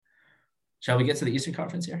Shall we get to the Eastern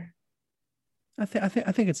Conference here? I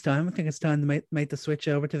think it's time. I think it's time to make the switch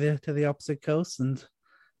over to the opposite coast and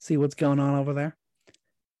see what's going on over there.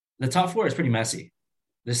 The top four is pretty messy.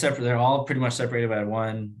 They're separate. They're all pretty much separated by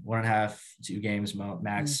 1.5, 2 games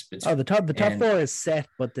max. Oh, the top And four is set,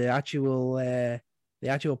 but the actual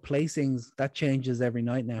placings that changes every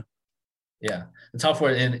night now. yeah, the top four,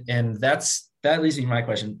 and that leads me to my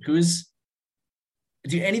question: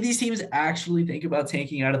 do any of these teams actually think about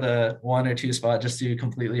tanking out of the 1 or 2 spot just to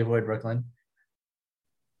completely avoid Brooklyn?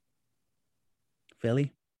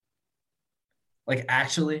 Philly. Like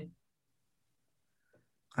actually,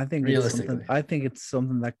 I think it's something. realistically, I think it's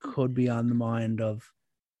something that could be on the mind of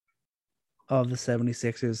the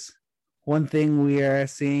 76ers. One thing we are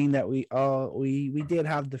seeing that we did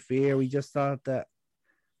have the fear. We just thought that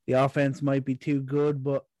the offense might be too good,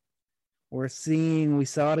 but we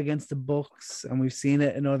saw it against the Bucks, and we've seen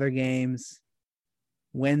it in other games.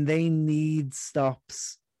 When they need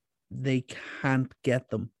stops, they can't get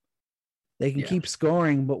them. They can yeah. keep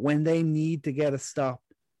scoring, but when they need to get a stop,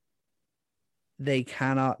 they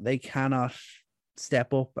cannot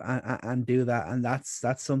step up and do that. And that's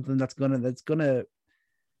something that's gonna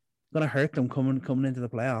hurt them coming into the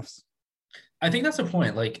playoffs. I think that's the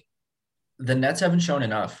point. Like the Nets haven't shown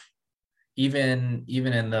enough, even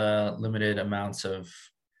in the limited amounts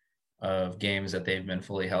of games that they've been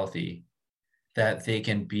fully healthy, that they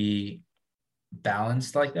can be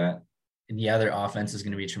balanced like that. And yeah, their offense is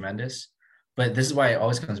going to be tremendous. But this is why it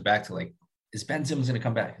always comes back to like, is Ben Simmons going to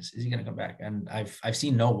come back? Is he going to come back? And I've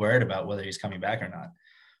seen no word about whether he's coming back or not.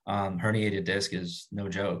 Herniated disc is no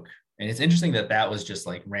joke. And it's interesting that was just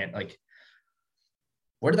like like,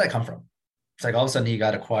 where did that come from? It's like all of a sudden he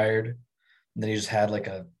got acquired and then he just had like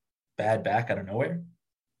a bad back out of nowhere.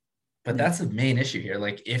 But Yeah. that's the main issue here.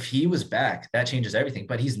 Like if he was back, that changes everything,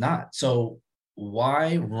 but he's not. So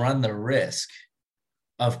why run the risk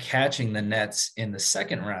of catching the Nets in the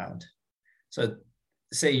second round? So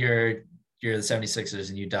say you're the 76ers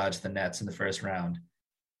and you dodge the Nets in the first round,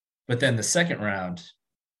 but then the second round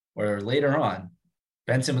or later on,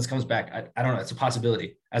 Ben Simmons comes back. I don't know. It's a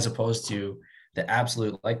possibility as opposed to the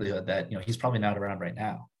absolute likelihood that, he's probably not around right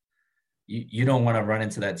now. You don't want to run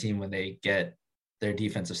into that team when they get their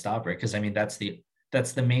defensive stopper. Cause I mean, that's the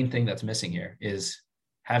main thing that's missing here is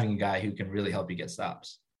having a guy who can really help you get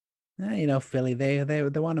stops. Philly, they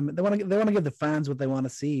want to give the fans what they want to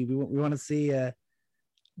see. We want to see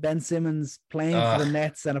Ben Simmons playing for the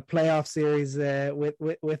Nets and a playoff series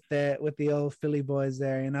with the old Philly boys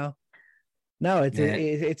there. No,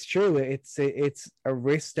 it's true. It's a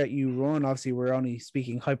risk that you run. Obviously, we're only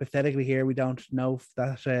speaking hypothetically here. We don't know if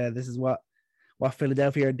that this is what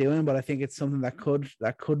Philadelphia are doing, but I think it's something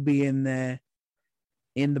that could be in the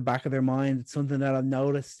back of their mind. It's something that I've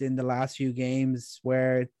noticed in the last few games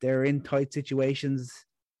where they're in tight situations.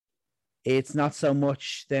 It's not so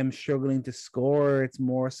much them struggling to score. It's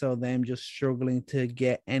more so them just struggling to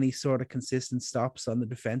get any sort of consistent stops on the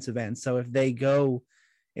defensive end. So if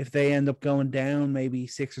they end up going down maybe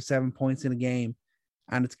 6 or 7 points in a game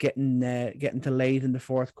and it's getting to late in the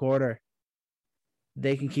fourth quarter,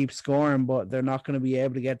 they can keep scoring, but they're not going to be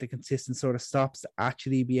able to get the consistent sort of stops to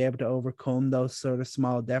actually be able to overcome those sort of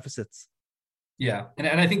small deficits. Yeah. And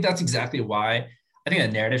I think that's exactly why I think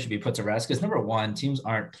that narrative should be put to rest because number one, teams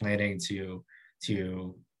aren't planning to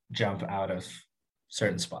jump out of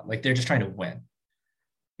certain spot. Like they're just trying to win,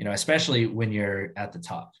 especially when you're at the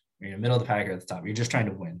top, you're in the middle of the pack or at the top, you're just trying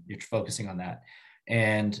to win. You're focusing on that.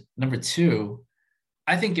 And number two,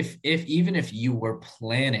 I think if even if you were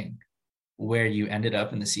planning where you ended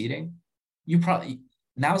up in the seeding,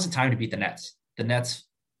 now's the time to beat the Nets. The Nets,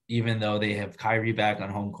 even though they have Kyrie back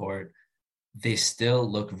on home court, they still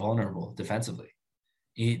look vulnerable defensively.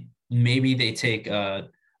 Maybe they take a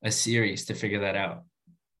series to figure that out.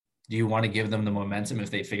 Do you want to give them the momentum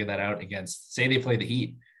if they figure that out against, say they play the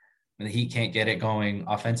Heat and the Heat can't get it going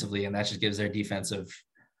offensively and that just gives their defense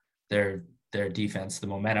the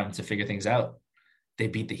momentum to figure things out. They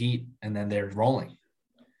beat the Heat and then they're rolling.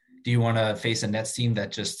 Do you want to face a Nets team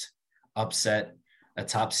that just upset a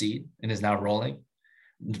top seed and is now rolling?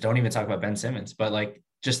 Don't even talk about Ben Simmons, but like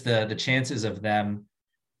just the chances of them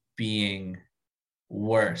being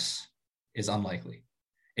worse is unlikely.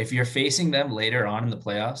 If you're facing them later on in the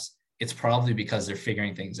playoffs, it's probably because they're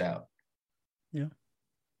figuring things out. Yeah.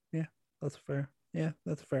 Yeah, that's fair. Yeah,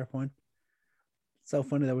 that's a fair point. So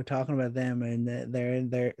funny that we're talking about them and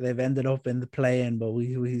they've ended up in the play-in, but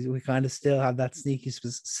we kind of still have that sneaky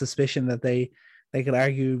suspicion that they could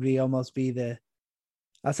arguably almost be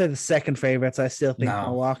I'll say the second favorites. I still think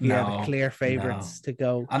Milwaukee are the clear favorites to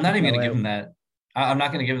go. I'm not even going to give them that. I'm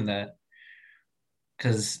not going to give them that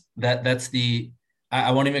because that's the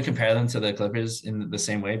I won't even compare them to the Clippers in the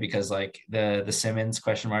same way, because like the Simmons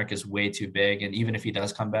question mark is way too big, and even if he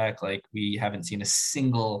does come back, like we haven't seen a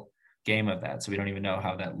single game of that, so we don't even know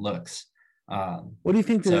how that looks. What do you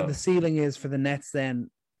think the So ceiling is for the Nets then?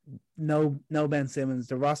 No Ben Simmons.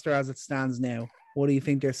 The roster as it stands now. What do you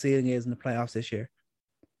think their ceiling is in the playoffs this year?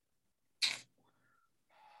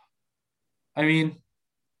 I mean,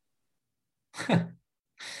 I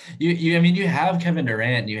mean you have Kevin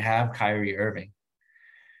Durant, you have Kyrie Irving.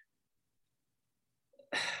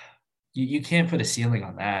 You can't put a ceiling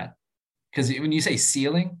on that, because when you say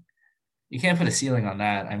ceiling, you can't put a ceiling on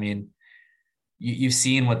that. I mean, you've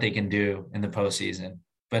seen what they can do in the postseason,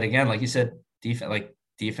 but again, like you said,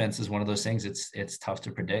 defense is one of those things. It's tough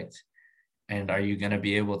to predict. And are you going to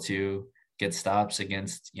be able to get stops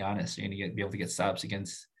against Giannis? You're going to be able to get stops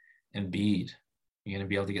against Embiid. You're going to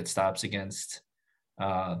be able to get stops against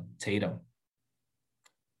Tatum.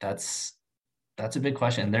 That's a big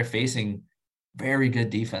question. And they're facing very good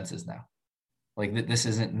defenses now. Like this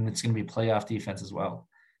isn't, and it's going to be playoff defense as well.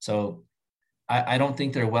 So I don't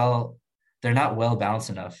think they're not well balanced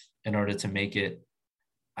enough in order to make it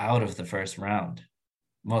out of the first round,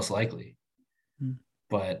 most likely.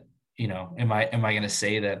 But am I going to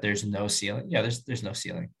say that there's no ceiling? Yeah, there's no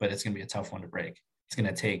ceiling, but it's going to be a tough one to break. It's going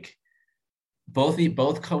to take both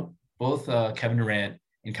Kevin Durant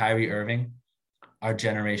and Kyrie Irving are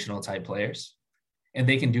generational type players, and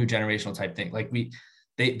they can do generational type thing. Like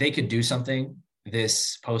they could do something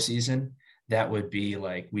this postseason that would be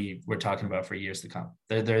like we're talking about for years to come.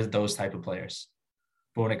 They're those type of players.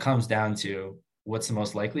 But when it comes down to what's the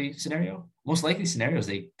most likely scenario, is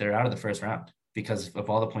they're out of the first round because of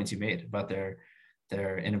all the points you made about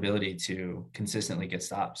their inability to consistently get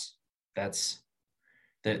stops.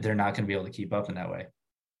 They're not going to be able to keep up in that way.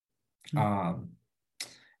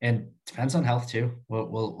 And depends on health too.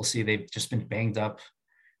 We'll see. They've just been banged up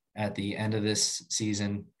at the end of this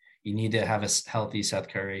season. You need to have a healthy Seth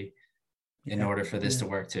Curry in order for this to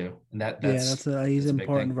work too. And he's an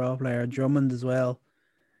important role player. Drummond as well.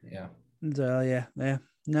 Yeah. Yeah.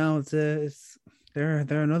 No, they're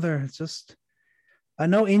another. It's just, I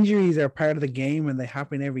know injuries are part of the game and they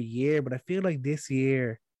happen every year, but I feel like this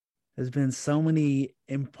year there's been so many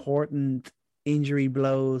important injury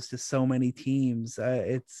blows to so many teams.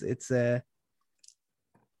 It's a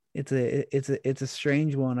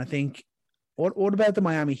strange one. I think. What about the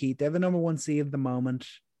Miami Heat? They're the number one seed at the moment.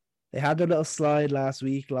 They had their little slide last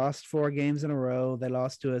week, lost 4 games in a row. They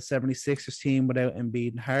lost to a 76ers team without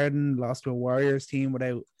Embiid and Harden, lost to a Warriors team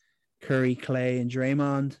without Curry, Clay, and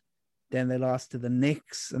Draymond. Then they lost to the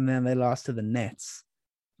Knicks, and then they lost to the Nets.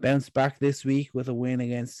 Bounced back this week with a win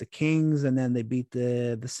against the Kings, and then they beat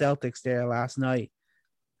the Celtics there last night.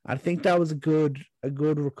 I think that was a good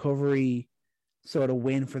recovery sort of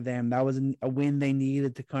win for them. That was a win they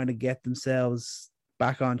needed to kind of get themselves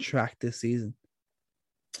back on track this season.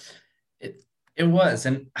 It was,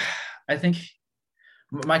 and I think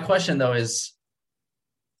my question though is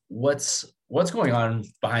what's going on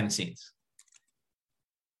behind the scenes?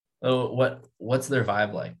 What's their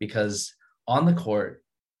vibe like? Because on the court,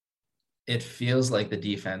 it feels like the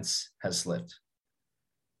defense has slipped,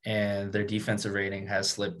 and their defensive rating has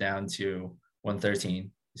slipped down to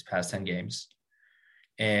 113 these past 10 games,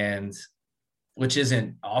 and which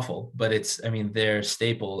isn't awful, but their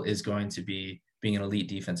staple is going to be being an elite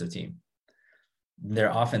defensive team.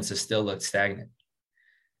 Their offense has still looked stagnant.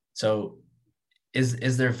 So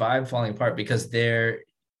is their vibe falling apart? Because and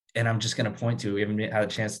I'm just going to point to, we haven't had a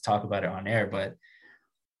chance to talk about it on air, but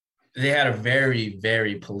they had a very,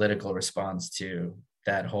 very political response to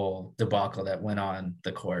that whole debacle that went on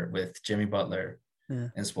the court with Jimmy Butler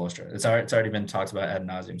and Spoelstra. It's already been talked about ad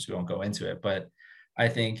nauseum, so we won't go into it. But I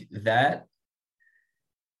think that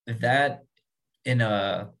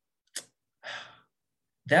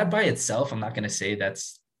by itself, I'm not going to say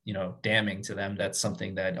that's, damning to them. That's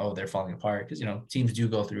something that, they're falling apart, because, teams do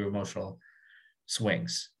go through emotional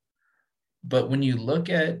swings. But when you look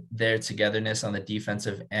at their togetherness on the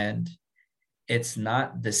defensive end, it's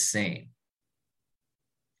not the same.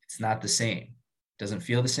 It's not the same. It doesn't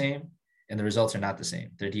feel the same, and the results are not the same.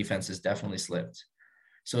 Their defense has definitely slipped.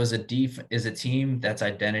 So as a team that's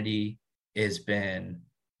identity has been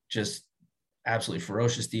just absolutely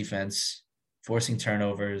ferocious defense, forcing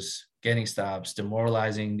turnovers, getting stops,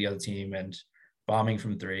 demoralizing the other team, and bombing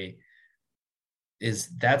from 3,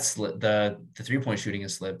 the 3-point shooting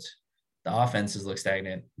has slipped. The offenses look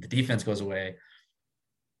stagnant. The defense goes away.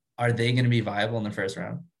 Are they going to be viable in the first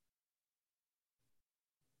round?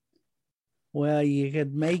 Well, you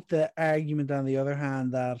could make the argument on the other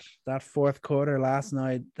hand that that fourth quarter last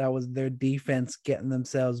night, that was their defense getting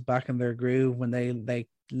themselves back in their groove when they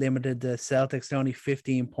limited the Celtics to only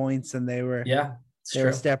 15 points, and Yeah, it's they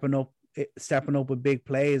were true. stepping up with big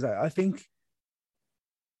plays. I think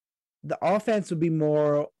the offense would be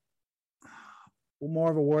more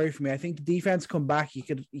of a worry for me. I think the defense come back. You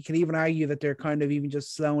could even argue that they're kind of even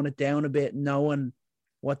just slowing it down a bit, knowing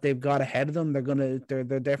what they've got ahead of them.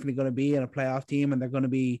 They're definitely gonna be in a playoff team, and they're gonna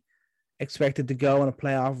be expected to go on a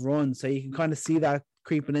playoff run. So you can kind of see that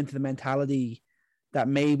creeping into the mentality that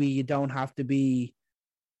maybe you don't have to be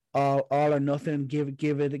all or nothing. Give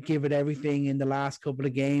it everything in the last couple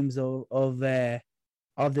of games of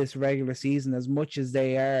this regular season. As much as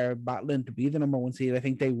they are battling to be the number one seed, I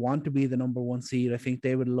think they want to be the number one seed. I think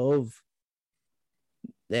they would love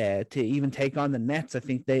to even take on the Nets. I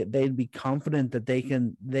think they'd be confident that they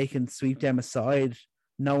can sweep them aside,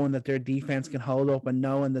 knowing that their defense can hold up and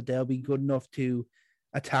knowing that they'll be good enough to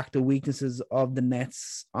attack the weaknesses of the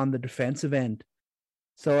Nets on the defensive end.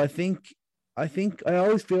 So I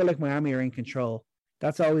always feel like Miami are in control.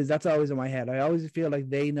 That's always in my head. I always feel like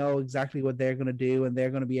they know exactly what they're going to do and they're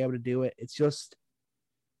going to be able to do it. It's just,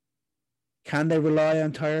 can they rely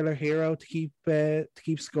on Tyler Hero to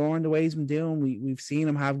keep scoring the way he's been doing? We've seen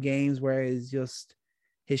him have games where his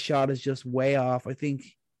shot is just way off. I think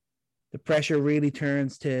the pressure really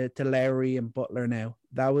turns to Lowry and Butler now.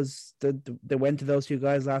 That was they went to those two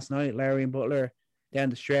guys last night, Lowry and Butler, down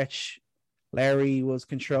the stretch. Larry was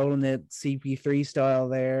controlling it CP3 style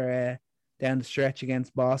there down the stretch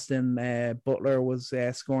against Boston. Butler was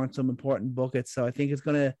scoring some important buckets. So I think it's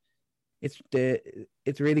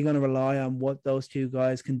really going to rely on what those two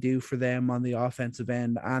guys can do for them on the offensive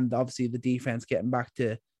end, and obviously the defense getting back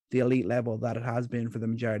to the elite level that it has been for the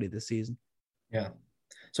majority of the season. Yeah.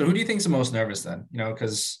 So who do you think's the most nervous then?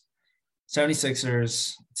 Because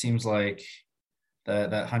 76ers, it seems like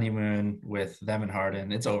that honeymoon with them and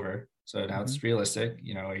Harden, it's over. So now it's realistic.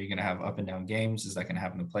 Are you going to have up and down games? Is that going to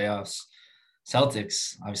happen in the playoffs?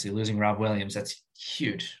 Celtics, obviously losing Rob Williams, that's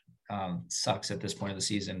huge. Sucks at this point of the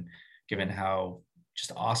season, given how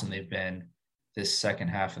just awesome they've been this second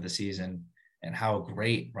half of the season and how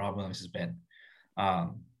great Rob Williams has been.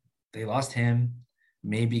 They lost him,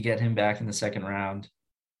 maybe get him back in the second round.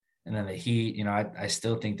 And then the Heat, I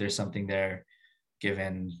still think there's something there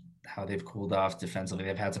given how they've cooled off defensively.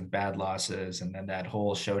 They've had some bad losses, and then that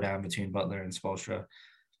whole showdown between Butler and Spoelstra.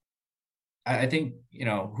 I think,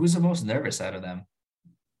 who's the most nervous out of them,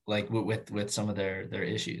 like with some of their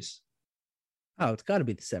issues? Oh, it's got to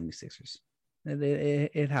be the 76ers.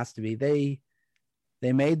 It has to be.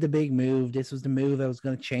 They made the big move. This was the move that was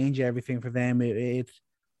going to change everything for them. It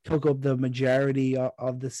took up the majority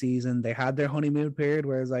of the season. They had their honeymoon period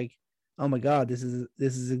where it's like, oh my God, this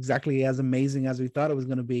is exactly as amazing as we thought it was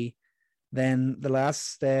going to be. Then the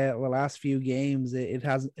last few games, it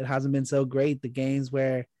hasn't been so great. The games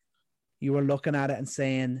where you were looking at it and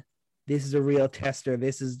saying, this is a real tester.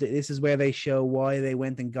 This is where they show why they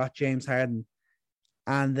went and got James Harden,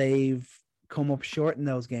 and they've come up short in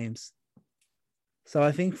those games. So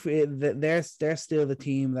I think they're still the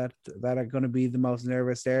team that are going to be the most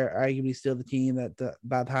nervous. They're arguably still the team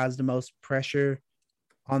that has the most pressure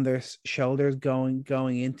on their shoulders going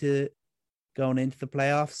into the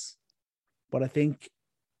playoffs. But I think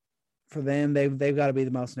for them, they've got to be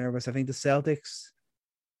the most nervous. I think the Celtics,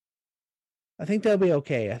 I think they'll be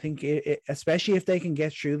okay. I think especially if they can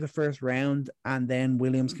get through the first round and then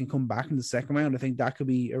Williams can come back in the second round, I think that could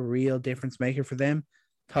be a real difference maker for them.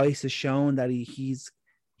 Theis has shown that he's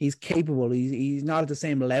capable. He's not at the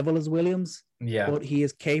same level as Williams, but he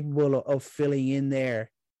is capable of filling in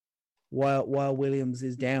there while Williams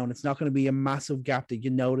is down. It's not going to be a massive gap that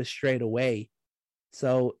you notice straight away.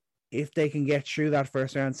 So if they can get through that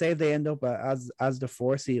first round, say if they end up as the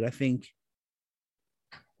 4 seed, I think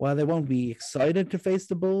while they won't be excited to face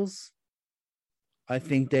the Bulls, I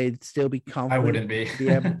think they'd still be confident. I wouldn't be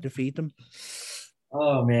able to defeat them.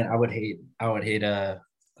 Oh man, I would hate a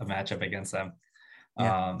matchup against them.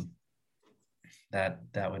 Yeah.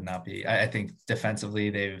 That would not be. I think defensively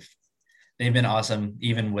they've been awesome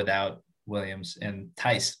even without Williams. And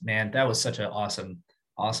Theis, man, that was such an awesome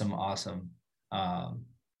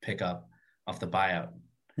pickup off the buyout.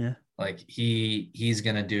 Yeah, like he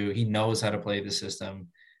knows how to play the system,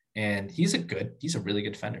 and he's a really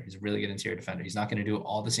good defender. He's a really good interior defender. He's not going to do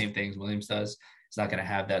all the same things Williams does. He's not going to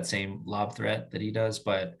have that same lob threat that he does,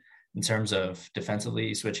 but in terms of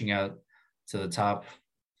defensively switching out to the top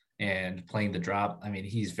and playing the drop, I mean,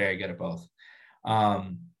 he's very good at both.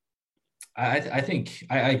 I think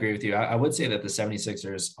I agree with you. I would say that the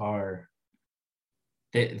 76ers are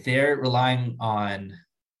they're relying on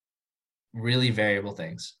really variable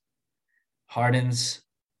things. Harden's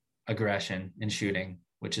aggression and shooting,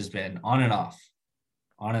 which has been on and off.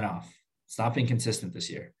 It's not been consistent this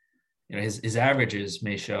year. His averages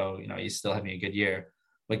may show, he's still having a good year,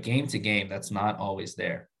 but game to game, that's not always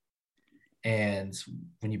there. And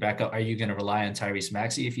when you back up, are you going to rely on Tyrese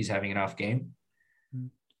Maxey if he's having an off game?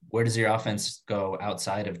 Where does your offense go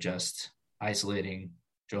outside of just isolating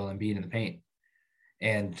Joel Embiid in the paint?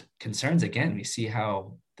 And concerns, again, we see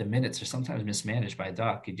how the minutes are sometimes mismanaged by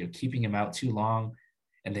Doc. You're keeping him out too long,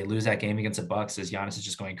 and they lose that game against the Bucks as Giannis is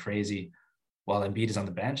just going crazy while Embiid is on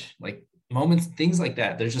the bench. Like moments, things like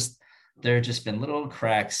that. There have just been little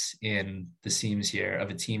cracks in the seams here of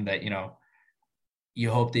a team that, you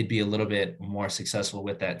hope they'd be a little bit more successful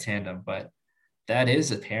with that tandem, but that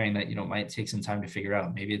is a pairing that, might take some time to figure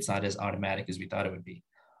out. Maybe it's not as automatic as we thought it would be,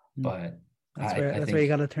 but that's where you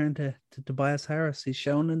got to turn to Tobias Harris. He's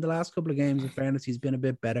shown in the last couple of games, in fairness, he's been a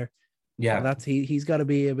bit better. Yeah. So he's got to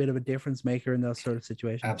be a bit of a difference maker in those sort of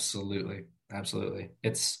situations. Absolutely.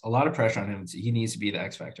 It's a lot of pressure on him. He needs to be the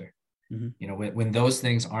X factor. When those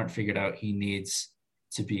things aren't figured out, he needs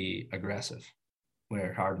to be aggressive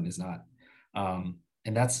where Harden is not.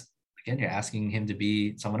 And that's, again, you're asking him to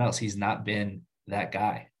be someone else. He's not been that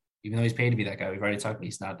guy, even though he's paid to be that guy. We've already talked about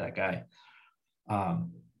he's not that guy.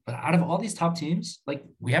 But out of all these top teams, like,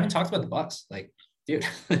 we haven't talked about the Bucks. Like, dude,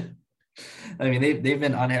 I mean, they've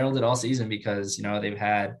been unheralded all season because,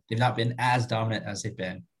 they've not been as dominant as they've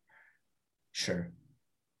been. Sure.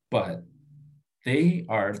 But they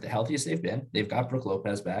are the healthiest they've been. They've got Brook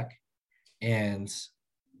Lopez back, and,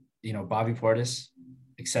 Bobby Portis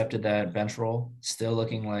accepted that bench role, still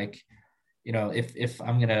looking like, if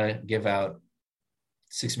I'm going to give out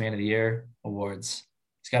 6 Man of the Year awards,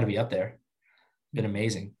 it's got to be up there. Been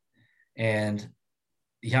amazing. And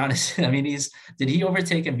Giannis, I mean, did he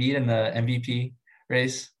overtake Embiid in the MVP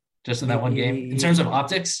race just in that one game in terms of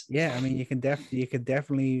optics? Yeah. I mean, you could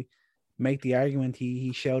definitely make the argument.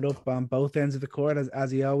 He showed up on both ends of the court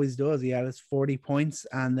as he always does. He had his 40 points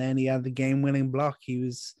and then he had the game winning block. He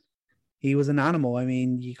was an animal. I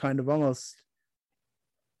mean, you kind of almost,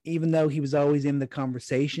 even though he was always in the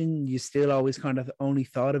conversation, you still always kind of only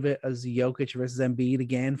thought of it as Jokic versus Embiid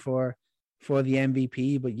again for the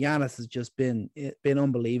MVP. But Giannis has just been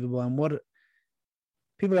unbelievable. And what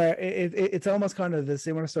people are, it's almost kind of the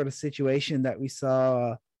similar sort of situation that we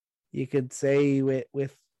saw, you could say,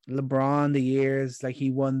 with LeBron, the years, like he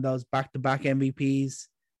won those back-to-back MVPs,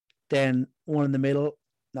 then one in the middle,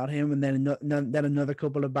 not him, and then another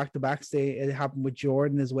couple of back-to-backs. It happened with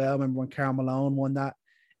Jordan as well. I remember when Karl Malone won that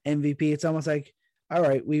MVP. It's almost like, all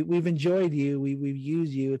right, we've enjoyed you, we've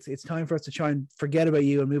used you. It's time for us to try and forget about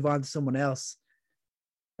you and move on to someone else.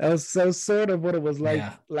 That was so sort of what it was like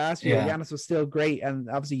last year. Giannis was still great, and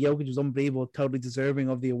obviously Jokic was unbelievable, totally deserving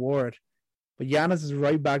of the award. But Giannis is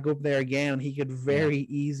right back up there again. He could very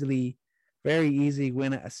easily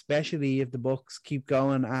win it, especially if the Bucks keep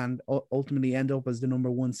going and ultimately end up as the number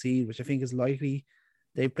 1 seed, which I think is likely.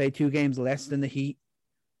 They play 2 games less than the Heat,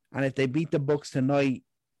 and if they beat the Bucks tonight,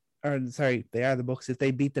 they are the Bucks. If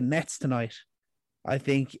they beat the Nets tonight, I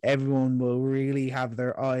think everyone will really have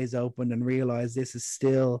their eyes open and realize this is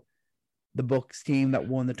still the Bucks team that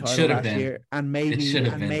won the title last year, and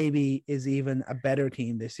maybe is even a better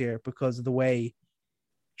team this year because of the way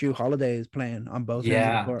Jrue Holiday is playing on both ends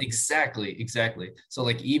of the court. Exactly. So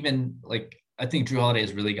I think Jrue Holiday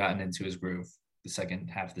has really gotten into his groove the second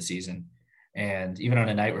half of the season. And even on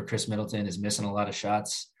a night where Chris Middleton is missing a lot of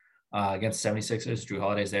shots against 76ers, Jrue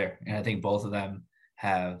Holiday's there. And I think both of them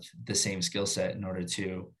have the same skill set in order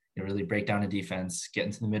to really break down a defense, get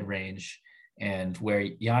into the mid-range, and where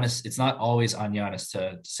Giannis, it's not always on Giannis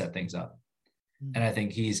to set things up. And I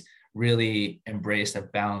think he's really embraced a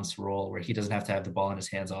balanced role where he doesn't have to have the ball in his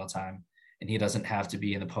hands all the time, and he doesn't have to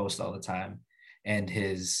be in the post all the time. And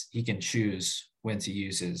he can choose when to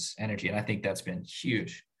use his energy. And I think that's been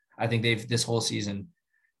huge. I think this whole season,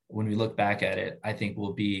 when we look back at it, I think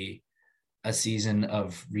will be a season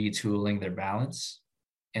of retooling their balance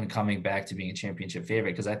and coming back to being a championship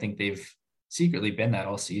favorite. Because I think they've secretly been that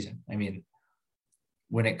all season. I mean,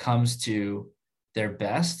 when it comes to their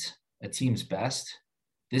best, a team's best,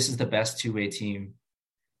 this is the best two-way team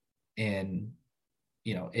in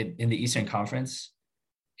the Eastern Conference.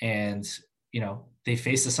 And, they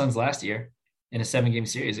faced the Suns last year in a 7-game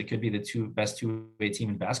series. It could be the best two-way team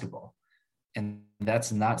in basketball. And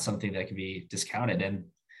that's not something that can be discounted. And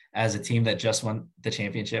as a team that just won the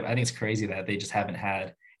championship, I think it's crazy that they just haven't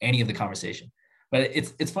had any of the conversation. But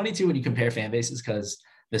it's funny too when you compare fan bases, because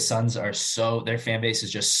the Suns are their fan base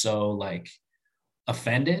is just so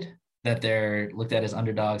offended that they're looked at as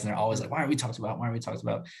underdogs, and they're always like, why aren't we talked about? Why aren't we talked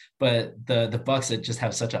about? But the Bucks that just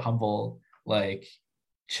have such a humble, like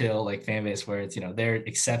chill, like fan base where it's, they're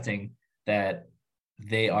accepting that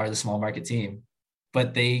they are the small market team,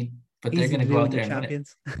 but they're Easy going to to go do out when there you're and win it.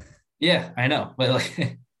 champions. Yeah, I know, but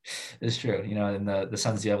like it's true, and the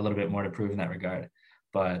Suns do have a little bit more to prove in that regard.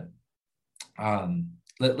 But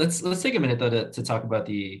let's take a minute though to talk about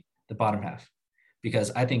the bottom half, because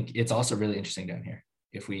I think it's also really interesting down here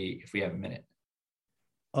if we have a minute.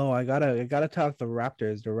 Oh, I gotta talk the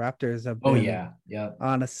Raptors. The Raptors have Oh been yeah, yeah.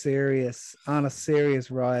 on a serious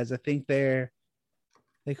rise. I think they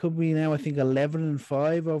could be now, I think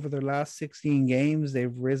 11-5 over their last 16 games.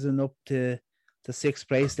 They've risen up to sixth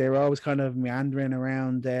place. They were always kind of meandering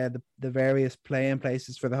around the various playing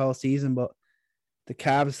places for the whole season, but the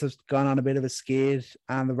Cavs have gone on a bit of a skid,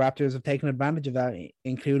 and the Raptors have taken advantage of that,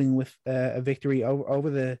 including with a victory over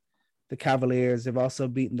the Cavaliers. They've also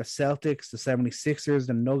beaten the Celtics, the 76ers,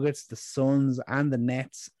 the Nuggets, the Suns, and the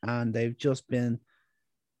Nets, and they've just been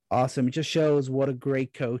awesome. It just shows what a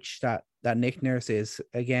great coach that Nick Nurse is.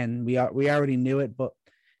 Again, we already knew it, but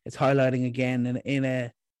it's highlighting again in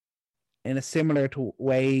a similar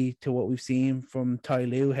way to what we've seen from Ty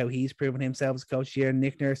Lue, how he's proven himself as a coach here.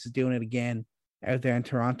 Nick Nurse is doing it again out there in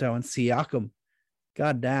Toronto, and Siakam,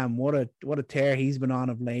 god damn, what a tear he's been on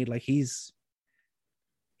of late. Like he's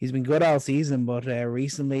been good all season, but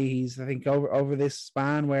recently he's, I think, over this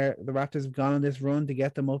span where the Raptors have gone on this run to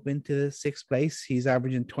get them up into sixth place, he's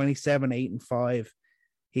averaging 27, 8, and 5.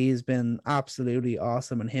 He's been absolutely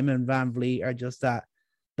awesome, and him and Van Vliet are just that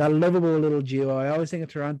lovable little duo. I always think of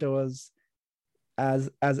Toronto as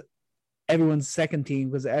everyone's second team,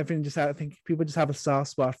 because everyone just I think people just have a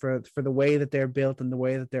soft spot for the way that they're built and the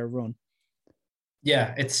way that they're run.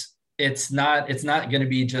 Yeah, it's not going to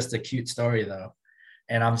be just a cute story though,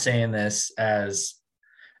 and I'm saying this as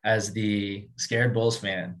the scared Bulls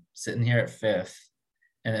fan sitting here at fifth.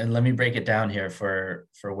 And let me break it down here for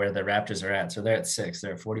where the Raptors are at. So they're at 6.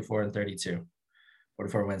 They're at 44 and 32.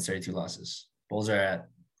 44 wins, 32 losses. Bulls are at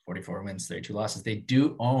 44 wins, 32 losses. They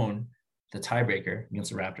do own the tiebreaker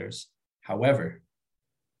against the Raptors. However,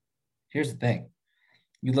 here's the thing.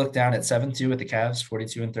 You look down at 7-2 with the Cavs,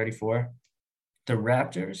 42 and 34. The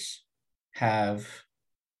Raptors have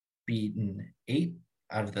beaten 8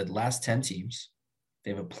 out of the last 10 teams.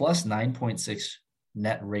 They have a plus 9.6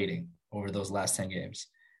 net rating over those last 10 games.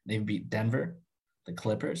 They've beat Denver, the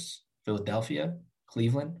Clippers, Philadelphia,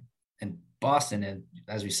 Cleveland, and Boston. And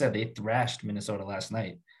as we said, they thrashed Minnesota last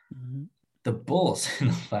night. Mm-hmm. The Bulls in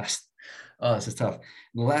the last, this is tough.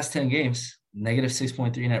 In the last 10 games, negative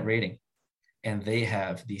 6.3 net rating. And they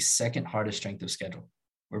have the second hardest strength of schedule.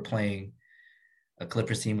 We're playing a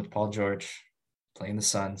Clippers team with Paul George, playing the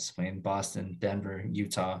Suns, playing Boston, Denver,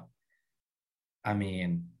 Utah. I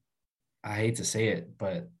mean, I hate to say it,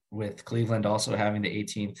 but with Cleveland also having the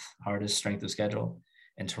 18th hardest strength of schedule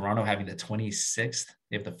and Toronto having the 26th,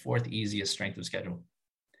 they have the 4th easiest strength of schedule.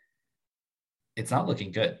 It's not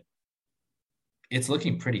looking good. It's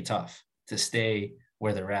looking pretty tough to stay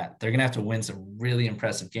where they're at. They're going to have to win some really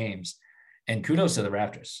impressive games. And kudos to the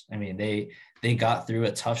Raptors. I mean, they got through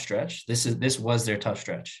a tough stretch. This was their tough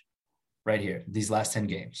stretch right here, these last 10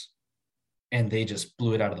 games. And they just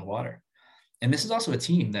blew it out of the water. And this is also a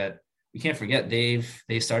team that we can't forget. They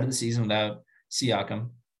started the season without Siakam.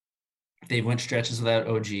 They went stretches without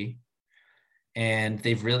OG. And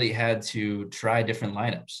they've really had to try different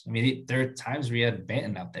lineups. I mean, there are times where you had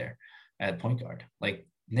Banton out there at point guard. Like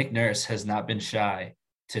Nick Nurse has not been shy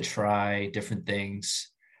to try different things,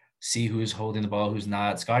 see who's holding the ball, who's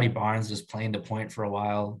not. Scotty Barnes was playing the point for a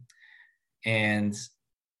while. And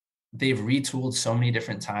they've retooled so many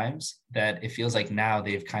different times that it feels like now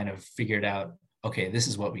they've kind of figured out, okay, this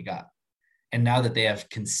is what we got. And now that they have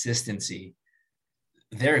consistency,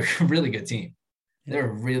 they're a really good team. They're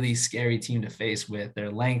a really scary team to face with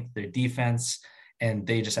their length, their defense, and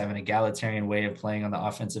they just have an egalitarian way of playing on the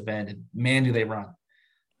offensive end. And man, do they run.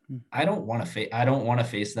 I don't want to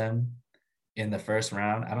face them in the first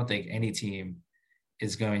round. I don't think any team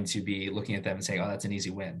is going to be looking at them and saying, oh, that's an easy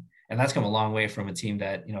win. And that's come a long way from a team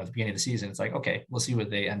that, at the beginning of the season, it's like, okay, we'll see where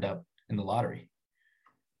they end up in the lottery.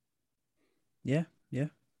 Yeah.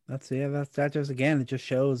 That's that just, again, it just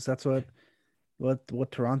shows that's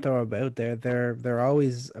what Toronto are about. They're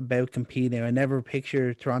always about competing. I never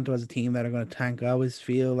picture Toronto as a team that are going to tank. I always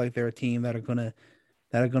feel like they're a team that are going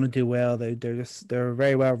to do well. They're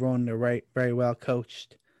very well run. They're very well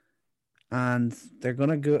coached, and they're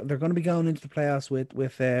going to be going into the playoffs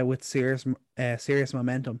with serious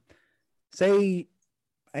momentum. Say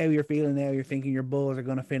how you're feeling now. You're thinking your Bulls are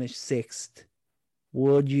going to finish 6th.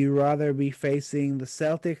 Would you rather be facing the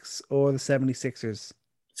Celtics or the 76ers?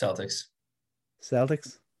 Celtics.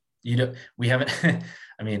 Celtics? We haven't,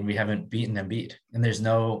 I mean, we haven't beaten Embiid, and there's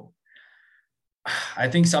no, I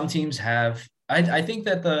think some teams have, I think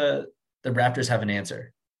that the Raptors have an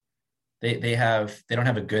answer. They don't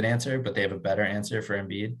have a good answer, but they have a better answer for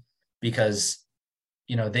Embiid because,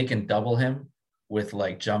 they can double him with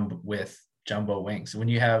jumbo wings. When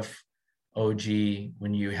you have OG,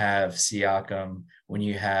 when you have Siakam, when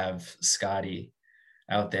you have Scotty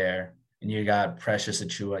out there, and you got Precious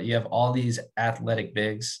Achua, you have all these athletic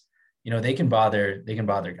bigs. They can bother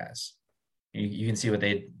guys. You can see what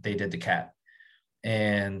they did to Cat,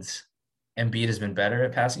 and Embiid has been better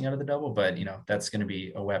at passing out of the double, but that's going to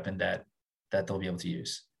be a weapon that they'll be able to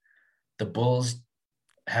use. The Bulls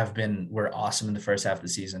were awesome in the first half of the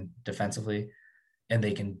season defensively, and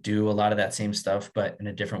they can do a lot of that same stuff, but in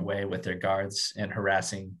a different way with their guards and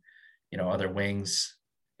harassing, other wings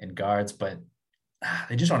and guards. But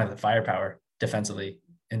they just don't have the firepower defensively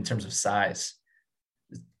in terms of size.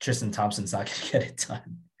 Tristan Thompson's not going to get it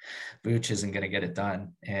done. Vooch isn't going to get it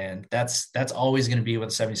done. And that's always going to be what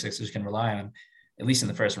the 76ers can rely on, at least in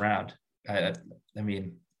the first round. I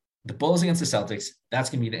mean, the Bulls against the Celtics, that's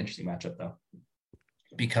going to be the interesting matchup, though,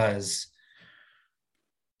 because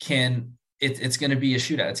it's going to be a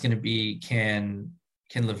shootout. It's going to be can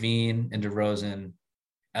LaVine and DeRozan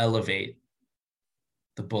elevate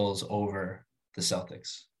the Bulls over the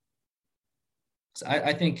Celtics? So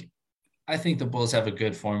I think the Bulls have a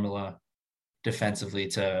good formula defensively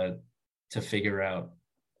to figure out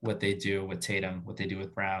what they do with Tatum, what they do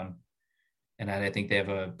with Brown. And I think they have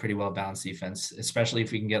a pretty well-balanced defense, especially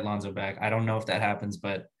if we can get Lonzo back. I don't know if that happens,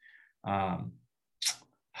 but I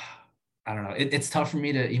don't know. It's tough for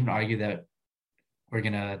me to even argue that we're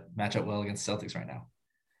going to match up well against Celtics right now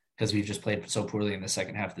because we've just played so poorly in the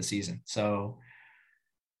second half of the season. So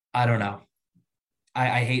I don't know.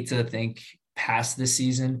 I hate to think past this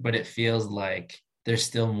season, but it feels like there's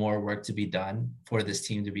still more work to be done for this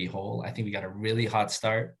team to be whole. I think we got a really hot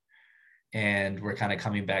start, and we're kind of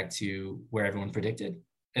coming back to where everyone predicted,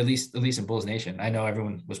 at least in Bulls Nation. I know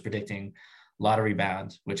everyone was predicting a lot of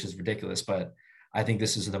rebound, which is ridiculous, but I think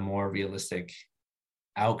this is the more realistic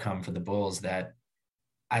outcome for the Bulls, that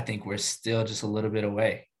I think we're still just a little bit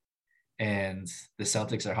away, and the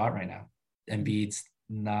Celtics are hot right now. Embiid's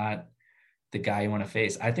not the guy you want to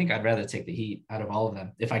face. I think I'd rather take the Heat out of all of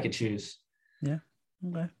them if I could choose. Yeah.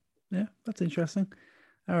 Okay. Yeah, that's interesting.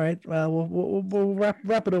 All right. Well, we'll wrap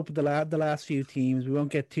it up with the last few teams. We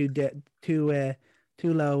won't get too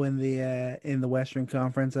low in the Western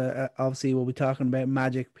Conference. Obviously, we'll be talking about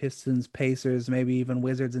Magic, Pistons, Pacers, maybe even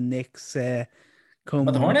Wizards and Knicks. Come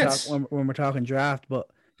But the Hornets, when we're talking draft. But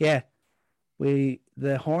yeah, the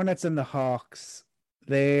Hornets and the Hawks.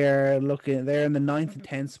 They're in the 9th and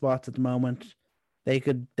 10th spots at the moment. They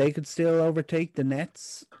could still overtake the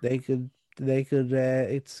Nets. It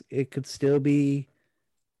could still be,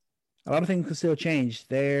 a lot of things could still change.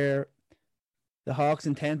 The Hawks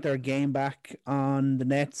in 10th are a game back on the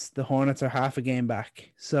Nets. The Hornets are half a game back.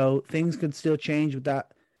 So things could still change with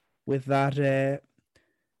that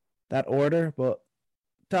order. But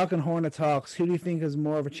talking Hornets Hawks, who do you think has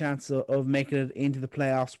more of a chance of making it into the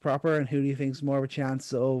playoffs proper, and who do you think is more of a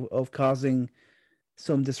chance of causing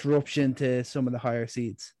some disruption to some of the higher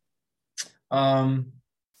seeds?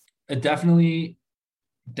 Definitely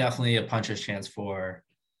a puncher's chance for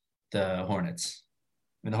the Hornets.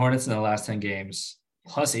 I mean, the Hornets in the last 10 games,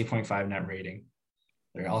 plus 8.5 net rating.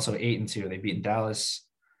 They're also 8-2. They beat Dallas,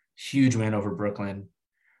 huge win over Brooklyn,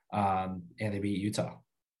 and they beat Utah.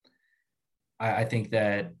 I think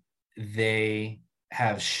that they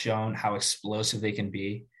have shown how explosive they can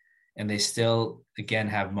be, and they still, again,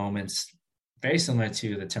 have moments very similar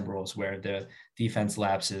to the Timberwolves where the defense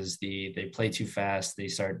lapses, they play too fast, they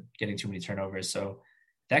start getting too many turnovers. So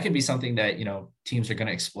that could be something that, teams are going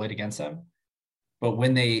to exploit against them. But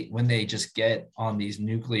when they just get on these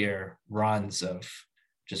nuclear runs of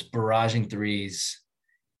just barraging threes,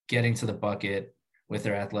 getting to the bucket with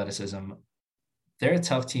their athleticism, they're a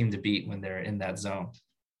tough team to beat when they're in that zone.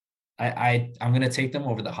 I'm going to take them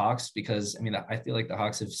over the Hawks because, I feel like the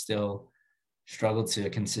Hawks have still struggled to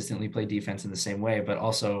consistently play defense in the same way, but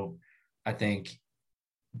also I think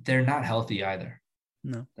they're not healthy either.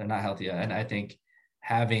 No, they're not healthy. And I think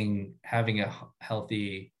having a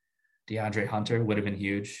healthy DeAndre Hunter would have been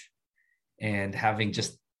huge, and having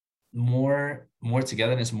just more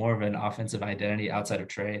togetherness, more of an offensive identity outside of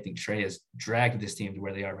Trae. I think Trae has dragged this team to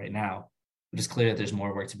where they are right now. But it's clear that there's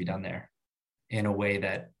more work to be done there in a way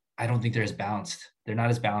that I don't think they're as balanced. They're not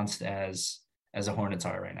as balanced as the Hornets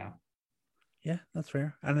are right now. Yeah, that's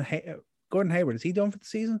fair. And Gordon Hayward, is he done for the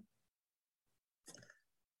season?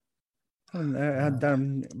 I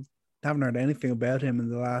haven't heard anything about him in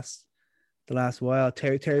the last while.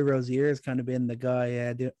 Terry Rozier has kind of been the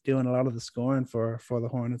guy doing a lot of the scoring for the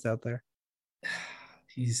Hornets out there.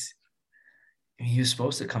 He was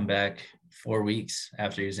supposed to come back 4 weeks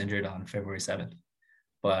after he was injured on February 7th,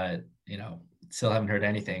 but still haven't heard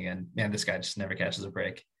anything. And man, this guy just never catches a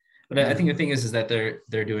break. But I think the thing is that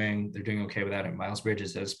they're doing okay without him. Miles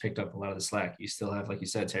Bridges has picked up a lot of the slack. You still have, like you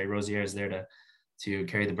said, Terry Rozier is there to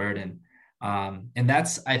carry the burden. And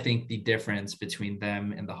that's, I think, the difference between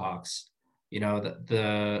them and the Hawks.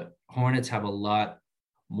 The Hornets have a lot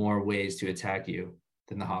more ways to attack you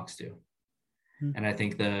than the Hawks do. And I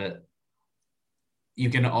think you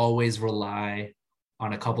can always rely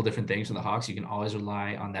on a couple different things from the Hawks. You can always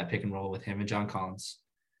rely on that pick and roll with him and John Collins,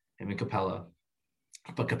 him and Capella.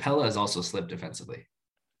 But Capella has also slipped defensively.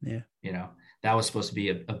 Yeah. That was supposed to be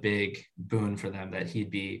a big boon for them, that he'd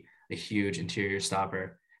be a huge interior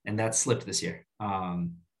stopper. And that slipped this year. The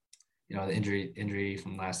injury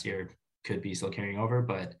from last year could be still carrying over,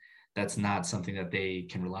 but that's not something that they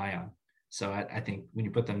can rely on. So I think when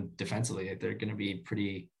you put them defensively, they're going to be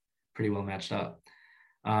pretty well matched up.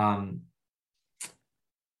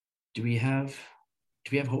 Do we have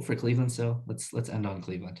hope for Cleveland still? Let's end on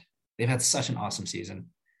Cleveland. They've had such an awesome season,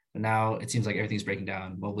 but now it seems like everything's breaking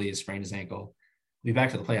down. Mobley has sprained his ankle. We'll be back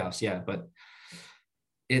for the playoffs, yeah, but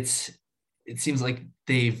it seems like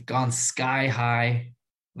they've gone sky high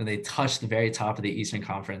when they touch the very top of the Eastern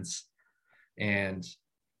Conference. And,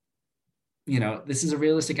 this is a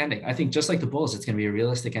realistic ending. I think just like the Bulls, it's going to be a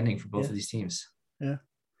realistic ending for both of these teams. Yeah.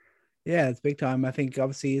 Yeah, it's big time. I think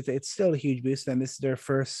obviously it's still a huge boost. And this is their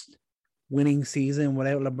first winning season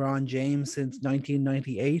without LeBron James since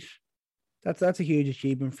 1998. That's a huge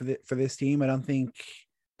achievement for this team. I don't think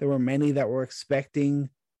there were many that were expecting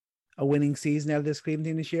a winning season out of this Cleveland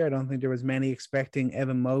team this year. I don't think there was many expecting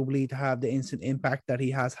Evan Mobley to have the instant impact that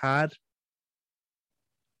he has had.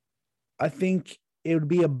 I think it would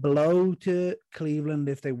be a blow to Cleveland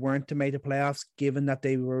if they weren't to make the playoffs, given that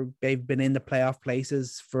they've been in the playoff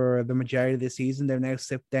places for the majority of the season. They've now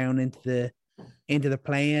slipped down into the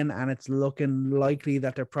play-in, and it's looking likely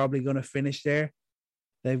that they're probably going to finish there.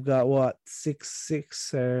 They've got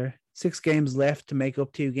six games left to make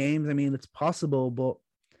up 2 games. I mean, it's possible, but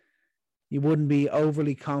you wouldn't be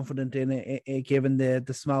overly confident in it given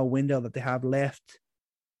the small window that they have left.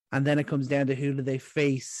 And then it comes down to who do they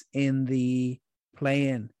face in the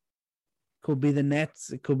play-in. Could be the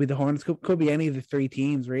Nets, it could be the Hornets, could be any of the 3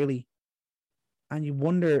 teams, really. And you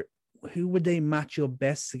wonder, who would they match up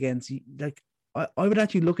best against? Like, I would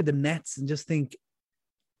actually look at the Nets and just think,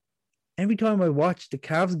 every time I watch, the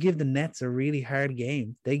Cavs give the Nets a really hard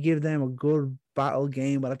game. They give them a good battle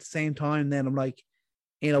game, but at the same time, then I'm like,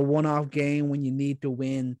 in a one-off game when you need to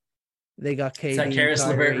win, they got KD. It's that Caris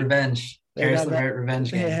LeVert revenge. Caris LeVert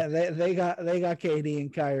revenge game. Yeah, they got KD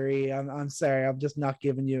and Kyrie. I'm sorry, I'm just not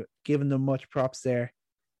giving them much props there.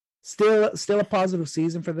 Still a positive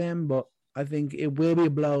season for them, but I think it will be a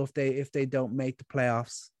blow if they don't make the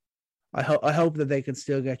playoffs. I hope that they can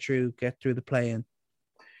still get through the play-in.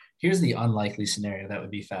 Here's the unlikely scenario that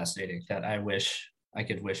would be fascinating, that I wish I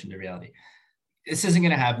could wish into reality. This isn't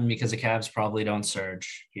going to happen because the Cavs probably don't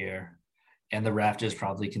surge here, and the Raptors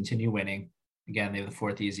probably continue winning. Again, they have the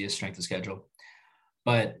 4th easiest strength of schedule.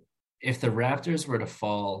 But if the Raptors were to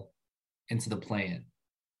fall into the play-in,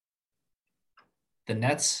 the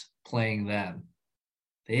Nets playing them,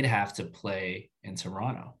 they'd have to play in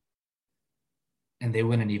Toronto. And they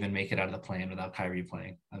wouldn't even make it out of the play-in without Kyrie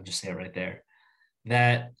playing. I'll just say it right there.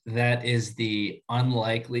 That is the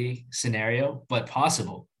unlikely scenario, but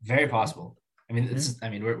possible, very possible. I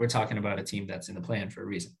mean, we're talking about a team that's in the play-in for a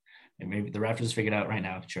reason. And maybe the Raptors figured out right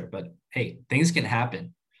now, sure. But hey, things can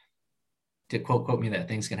happen. To quote me that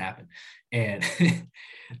things can happen. And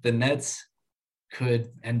the Nets could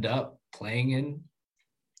end up playing in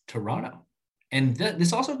Toronto. And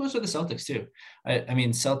this also goes for the Celtics too. I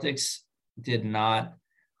mean, Celtics did not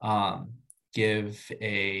give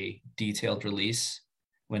a detailed release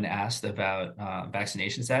when asked about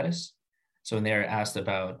vaccination status. So when they were asked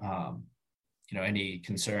about any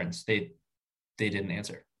concerns, they didn't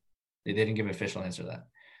answer. They didn't give an official answer to that.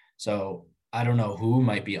 So I don't know who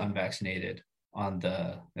might be unvaccinated I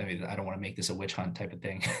don't want to make this a witch hunt type of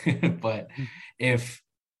thing, but if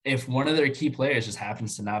one of their key players just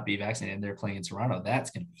happens to not be vaccinated and they're playing in Toronto,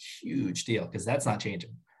 that's going to be a huge deal, because that's not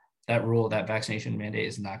changing. That rule, that vaccination mandate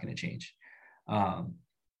is not going to change.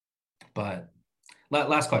 But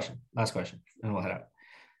last question, and we'll head out.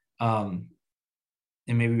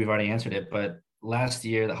 And maybe we've already answered it, but last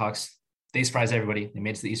year the Hawks they surprised everybody. They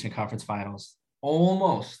made it to the Eastern Conference Finals.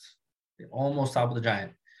 Almost top of the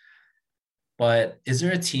Giant. But is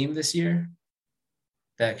there a team this year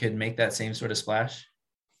that could make that same sort of splash?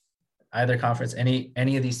 Either conference, any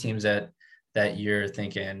of these teams that you're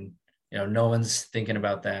thinking, no one's thinking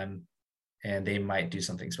about them and they might do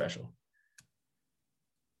something special?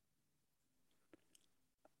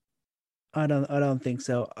 I don't think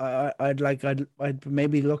so. I'd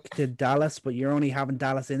maybe look to Dallas, but you're only having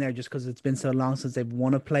Dallas in there just because it's been so long since they've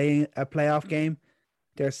won a playoff game.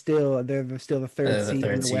 They're still the third seed in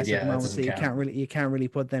the West at the moment, so you can't really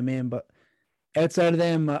put them in. But outside of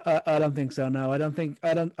them, I don't think so. No,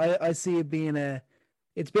 I see it being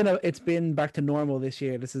it's been back to normal this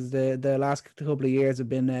year. This is the last couple of years have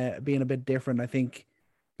been being a bit different. I think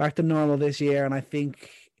back to normal this year, and I think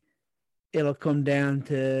it'll come down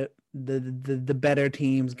to the better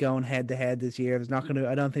teams going head to head this year.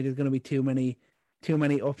 I don't think there's gonna be too many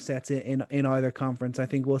upsets in either conference. I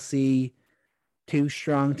think we'll see two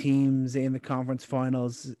strong teams in the conference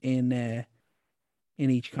finals in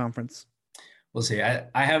each conference. We'll see. I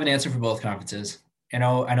have an answer for both conferences. I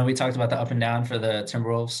know we talked about the up and down for the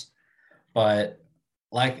Timberwolves, but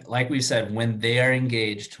like we said, when they are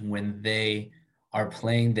engaged, when they are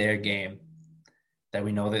playing their game that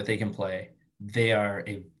we know that they can play, they're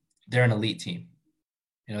an elite team.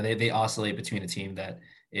 They oscillate between a team that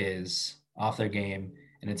is off their game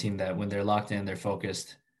and a team that when they're locked in, they're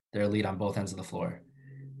focused, they're elite on both ends of the floor.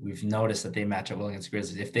 We've noticed that they match up well against the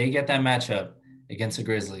Grizzlies. If they get that matchup against the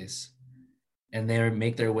Grizzlies and they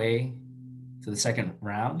make their way to the second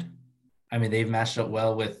round, I mean, they've matched up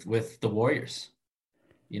well with the Warriors.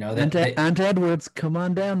 Ant Edwards, come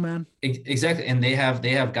on down, man. Exactly, and they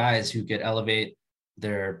have guys who could elevate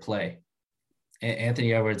their play.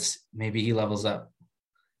 Anthony Edwards, maybe he levels up.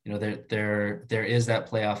 There is that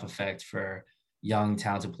playoff effect for young,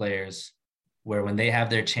 talented players where when they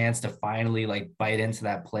have their chance to finally bite into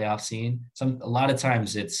that playoff scene, a lot of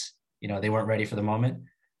times it's, they weren't ready for the moment,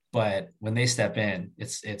 but when they step in,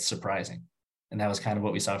 it's surprising. And that was kind of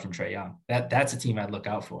what we saw from Trae Young. That's a team I'd look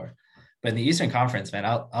out for. But in the Eastern Conference, man,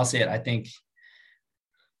 I'll say it. I think,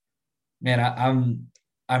 man,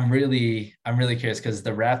 I'm really curious because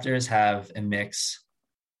the Raptors have a mix.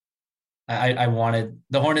 I wanted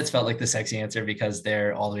the Hornets felt like the sexy answer because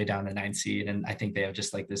they're all the way down to 9th seed, and I think they have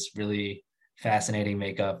just this really fascinating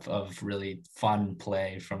makeup of really fun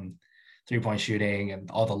play from 3-point shooting and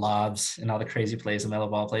all the lobs and all the crazy plays and mellow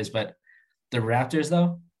ball plays. But the Raptors,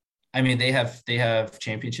 though, I mean, they have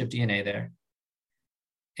championship DNA there,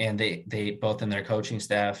 and they both in their coaching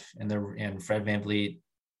staff and Fred VanVleet,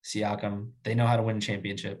 Siakam, they know how to win a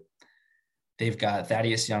championship. They've got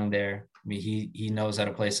Thaddeus Young there. I mean, he knows how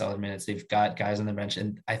to play solid minutes. They've got guys on the bench,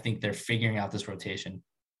 and I think they're figuring out this rotation.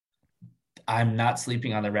 I'm not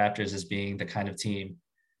sleeping on the Raptors as being the kind of team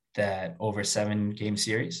that over 7-game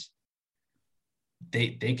series,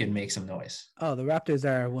 they could make some noise. Oh, the Raptors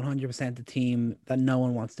are 100% the team that no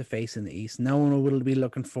one wants to face in the East. No one will be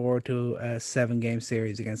looking forward to a 7-game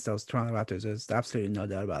series against those Toronto Raptors. There's absolutely no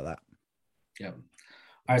doubt about that. Yeah.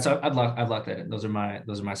 All right, so I'd lock that in. Those are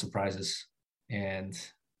my surprises, and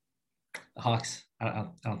the Hawks. I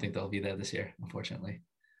don't think they'll be there this year, unfortunately.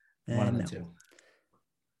 One of the two.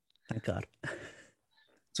 Thank God.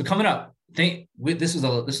 So coming up, this was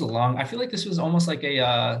a long. I feel like this was almost like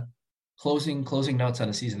a closing notes on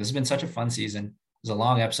the season. This has been such a fun season. It was a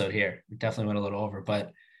long episode here. We definitely went a little over,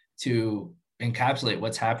 but to encapsulate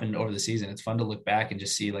what's happened over the season, it's fun to look back and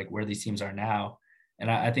just see where these teams are now. And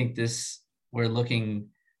I think we're looking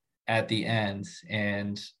at the end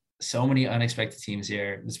and so many unexpected teams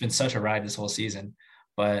here. It's been such a ride this whole season,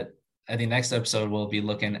 but I think next episode we'll be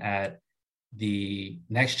looking at the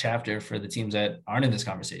next chapter for the teams that aren't in this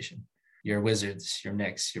conversation. Your Wizards, your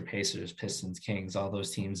Knicks, your Pacers, Pistons, Kings, all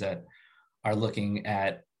those teams that are looking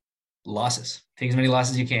at losses. Take as many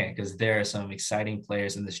losses as you can because there are some exciting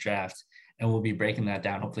players in this draft, and we'll be breaking that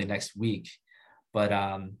down hopefully next week. But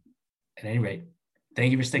at any rate,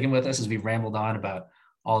 thank you for sticking with us as we rambled on about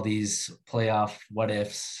all these playoff what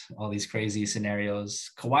ifs, all these crazy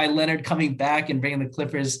scenarios. Kawhi Leonard coming back and bringing the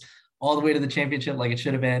Clippers all the way to the championship like it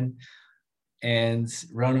should have been. And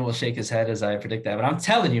Ronan will shake his head as I predict that. But I'm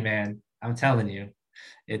telling you, man,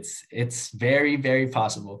 it's very, very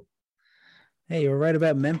possible. Hey, you were right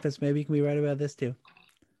about Memphis. Maybe you can be right about this too.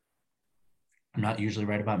 I'm not usually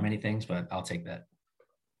right about many things, but I'll take that.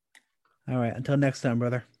 All right. Until next time,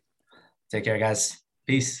 brother. Take care, guys.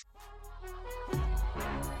 Peace.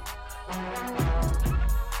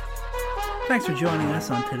 Thanks for joining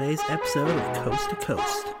us on today's episode of Coast to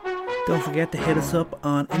Coast. Don't forget to hit us up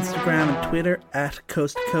on Instagram and Twitter at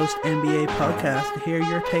Coast to Coast NBA Podcast to hear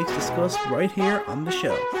your takes discussed right here on the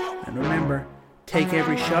show. And remember, take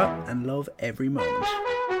every shot and love every moment.